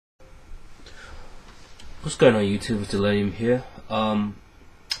What's going on YouTube? It's Delirium here. I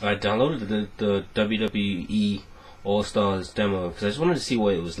downloaded the WWE ALL-STARS demo because I just wanted to see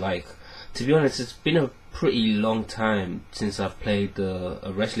what it was like. To be honest, it's been a pretty long time since I've played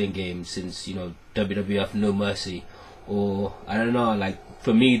a wrestling game since, WWF No Mercy, or I don't know, like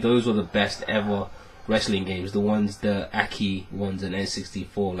for me those were the best ever wrestling games, the Aki ones and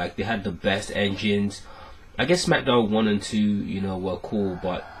N64. Like they had the best engines. I guess SmackDown 1 and 2, were cool,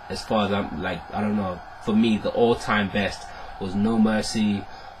 but as far as I'm like, I don't know, for me the all-time best was No Mercy,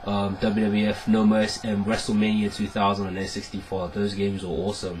 WWF No Mercy, and WrestleMania 2000 and N64. Those games were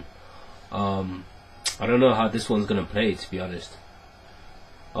awesome. I don't know how this one's gonna play, to be honest.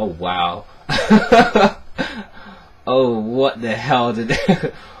 Oh wow. Oh, what the hell did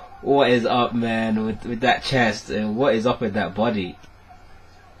what is up, man, with that chest, and what is up with that body?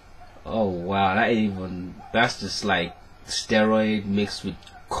 Oh wow, that's just like steroid mixed with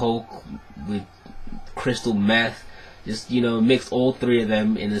coke, with crystal meth. Just mix all three of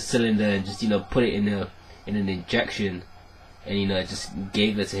them in a cylinder and just put it in an injection, and just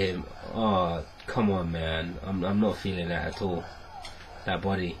gave it to him. Oh, come on, man. I'm not feeling that at all. That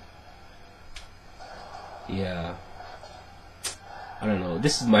body. Yeah. I don't know.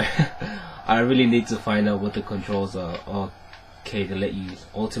 This is my I really need to find out what the controls are. Okay, to let you use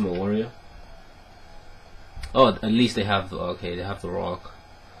Ultimate Warrior. Oh, at least they have they have the Rock.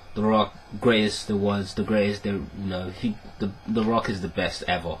 The Rock, greatest there was, the greatest there. The Rock is the best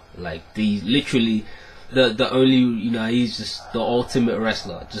ever. Like literally, the only he's just the ultimate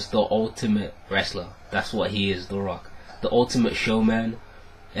wrestler, just the ultimate wrestler. That's what he is, the Rock, the ultimate showman,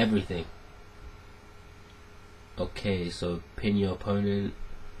 everything. Okay, so pin your opponent,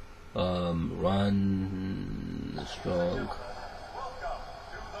 run strong.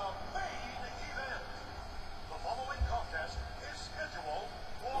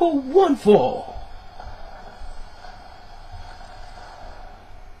 Oh, 1-4.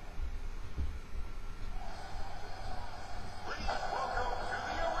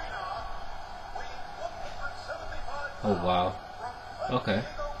 Oh wow. Okay.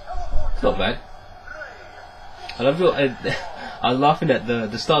 It's not bad. I love your. I was laughing at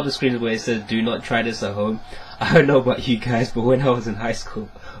the start of the screen where it says "Do not try this at home." I don't know about you guys, but when I was in high school,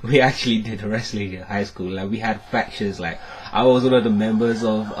 we actually did wrestling in high school. Like we had factions. Like I was one of the members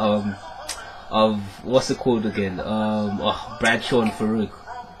of what's it called again? Bradshaw and Farouk.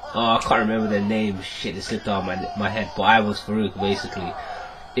 Oh, I can't remember their names. Shit, it slipped out of my head. But I was Farouk basically.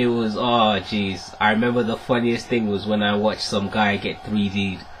 It was jeez. I remember the funniest thing was when I watched some guy get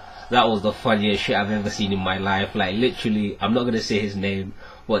 3D'd. That was the funniest shit I've ever seen in my life. Like literally, I'm not gonna say his name,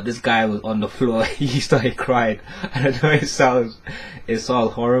 but this guy was on the floor. He started crying. I don't know. It sounds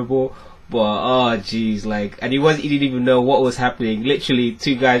horrible, but jeez, like, and he didn't even know what was happening. Literally,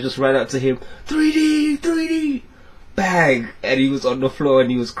 two guys just ran up to him, 3D, bang, and he was on the floor and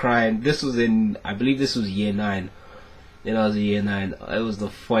he was crying. This was I believe this was year 9. Then I was in year 9. It was the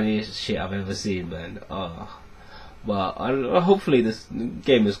funniest shit I've ever seen, man. But hopefully this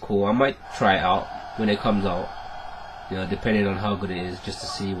game is cool. I might try it out when it comes out. Depending on how good it is, just to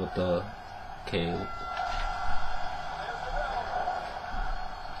see what the. Okay.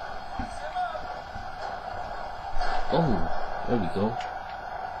 Oh, there we go.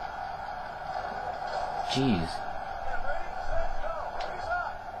 Jeez.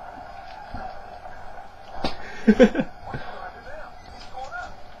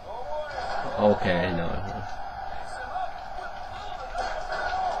 Okay, no.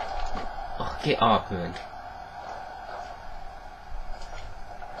 Oh, get up, man.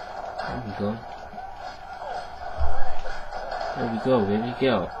 There we go. There we go, baby.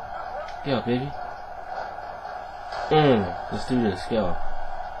 Get up. Get up, baby. Let's do this. Get up.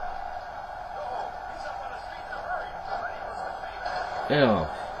 Get up.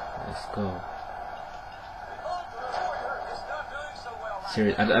 Let's go.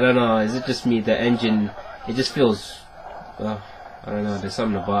 Serious. I don't know. Is it just me? The engine, it just feels. I don't know. There's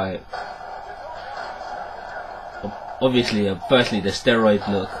something about it. Obviously, firstly, the steroid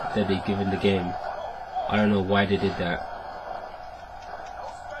look that they give in the game. I don't know why they did that.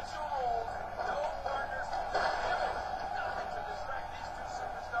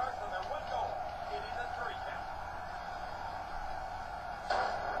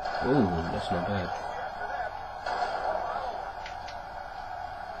 Oh, that's not bad.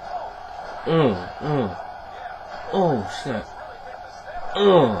 Oh, snap.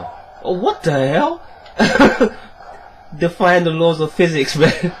 Oh, what the hell? Defying the laws of physics,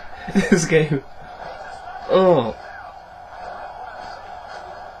 man. This game. Oh.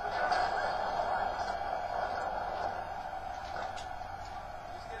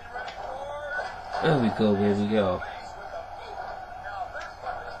 There we go, here we go.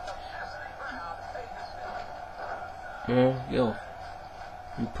 Yo,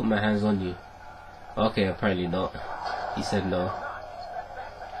 let me put my hands on you. Okay, apparently not. He said no.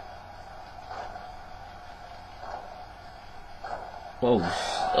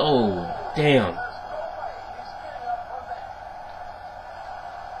 Oh, damn.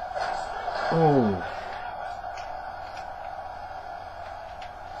 Oh.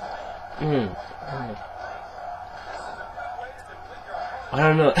 I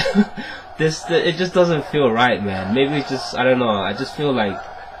don't know. It just doesn't feel right, man. Maybe it's just, I don't know. I just feel like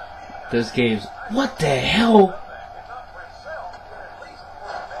those games. What the hell?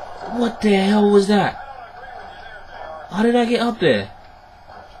 What the hell was that? How did I get up there?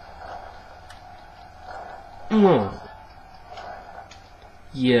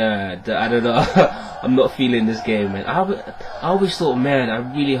 Yeah, I don't know. I'm not feeling this game, man. I always thought, man, I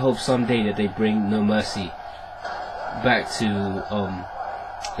really hope someday that they bring No Mercy back to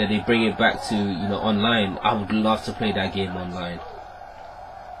that they bring it back to, you know, online. I would love to play that game online.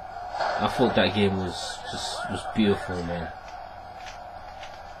 I thought that game was beautiful, man.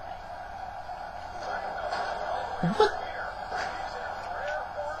 What?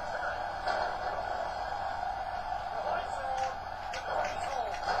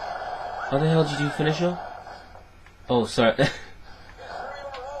 How the hell did you finish her? Oh, sorry.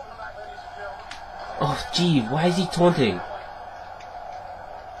 Oh, gee, why is he taunting?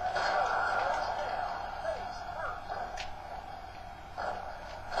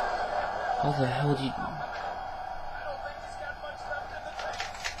 How the hell did you...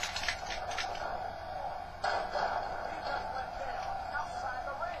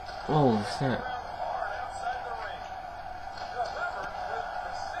 Oh, snap.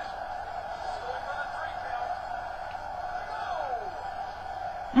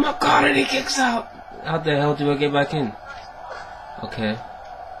 My God, and he kicks out! How the hell do I get back in? Okay.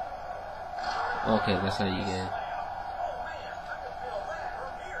 Okay, that's how you get in.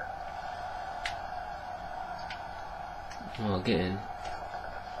 Oh, get in.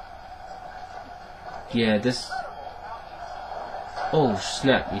 Yeah, this... Oh,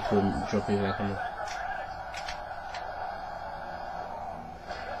 snap, you couldn't drop me back on the...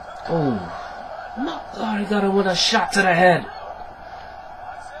 Oh. My God, he got him with a shot to the head.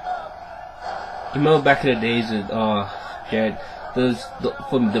 You remember back in the days with Jared,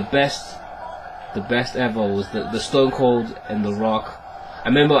 from the best ever was the Stone Cold and The Rock. I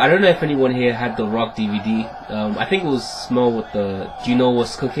remember, I don't know if anyone here had The Rock DVD. I think it was Smell What the, Do You Know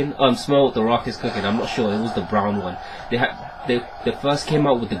What's Cooking? Smell What The Rock Is Cooking. I'm not sure. It was the brown one. They first came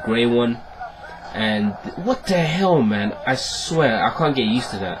out with the grey one, and what the hell, man? I swear I can't get used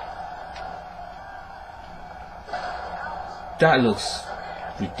to that. That looks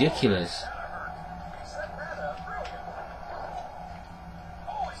ridiculous.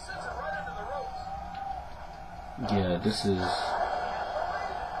 Yeah, this is...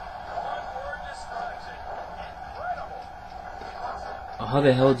 How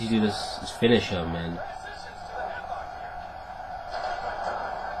the hell did you do this finisher, man?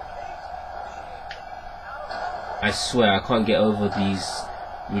 I swear I can't get over these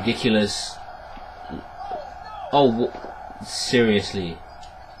ridiculous... Oh, seriously.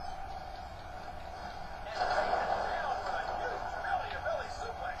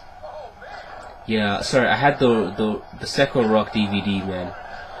 Yeah, sorry, I had the second Rock DVD, man.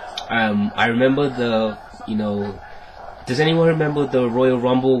 I remember does anyone remember the Royal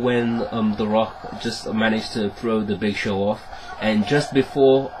Rumble when The Rock just managed to throw the Big Show off, and just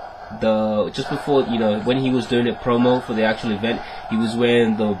before when he was doing a promo for the actual event, he was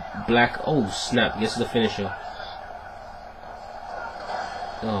wearing the black... Oh snap, gets the finisher.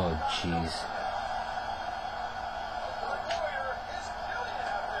 Oh jeez.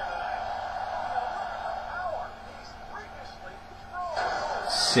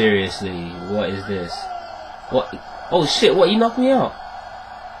 Seriously, what is this? What? Oh shit, what, you knocked me out?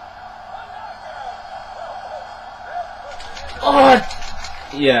 Oh!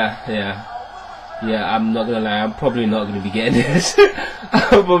 Yeah, I'm not gonna lie, I'm probably not gonna be getting this.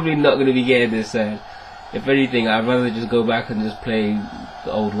 I'm probably not gonna be getting this, if anything, I'd rather just go back and just play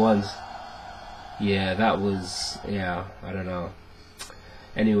the old ones. Yeah, that was... yeah, I don't know.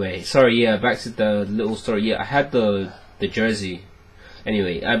 Anyway, sorry, yeah, back to the little story. Yeah, I had the jersey.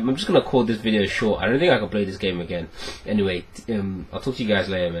 Anyway, I'm just gonna call this video short. I don't think I can play this game again. Anyway, I'll talk to you guys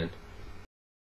later, man.